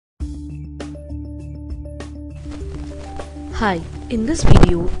Hi, in this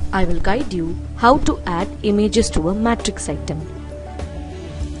video I will guide you how to add images to a matrix item.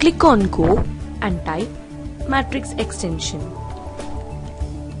 Click on Go and type matrix extension.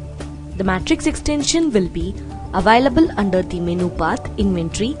 The matrix extension will be available under the menu path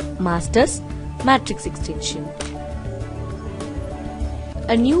Inventory, Masters, Matrix extension.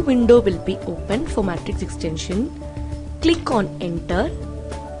 A new window will be opened for matrix extension. Click on Enter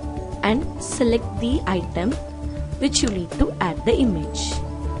and select the item which you need to add the image.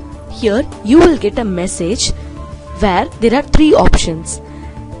 Here you will get a message where there are three options.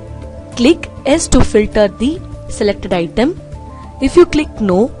 Click S to filter the selected item. If you click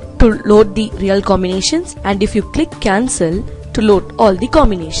No to load the real combinations, and if you click Cancel to load all the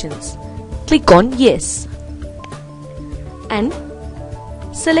combinations. Click on Yes and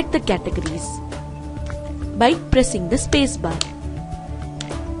select the categories by pressing the space bar.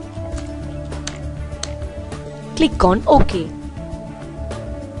 Click on OK.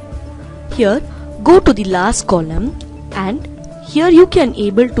 Here go to the last column and here you can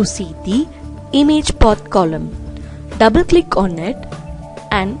able to see the image path column. Double click on it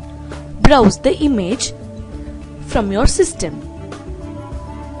and browse the image from your system.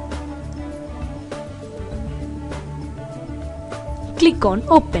 Click on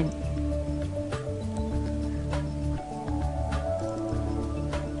Open.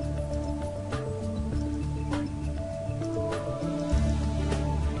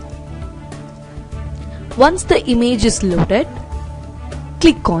 Once the image is loaded,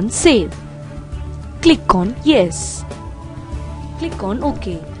 click on Save. Click on Yes. Click on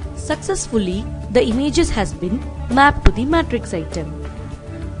OK. Successfully, the images has been mapped to the matrix item.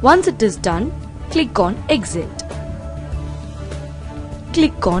 Once it is done, click on Exit.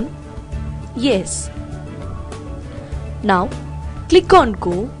 Click on Yes. Now, click on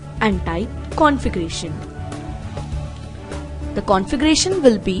Go and type Configuration. The configuration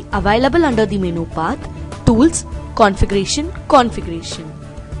will be available under the menu path Tools, Configuration, Configuration.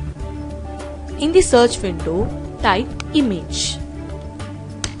 In the search window, type Image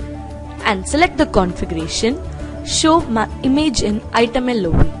and select the configuration Show Image in Item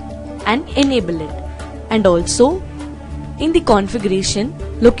LOV and enable it. And also in the configuration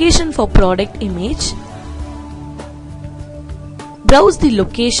Location for Product Image, browse the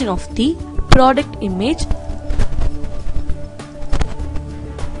location of the product image.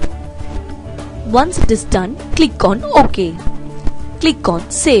 Once it is done, click on OK. Click on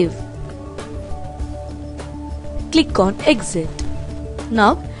Save. Click on Exit.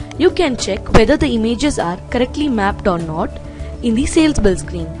 Now you can check whether the images are correctly mapped or not in the sales bill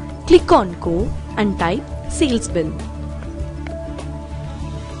screen. Click on Go and type Sales Bill.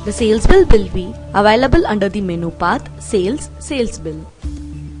 The sales bill will be available under the menu path Sales, Sales Bill.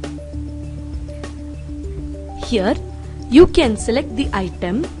 Here you can select the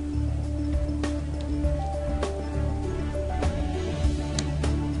item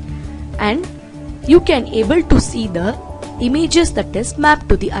and you can able to see the images that is mapped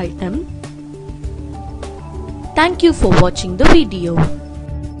to the item. Thank you for watching the video.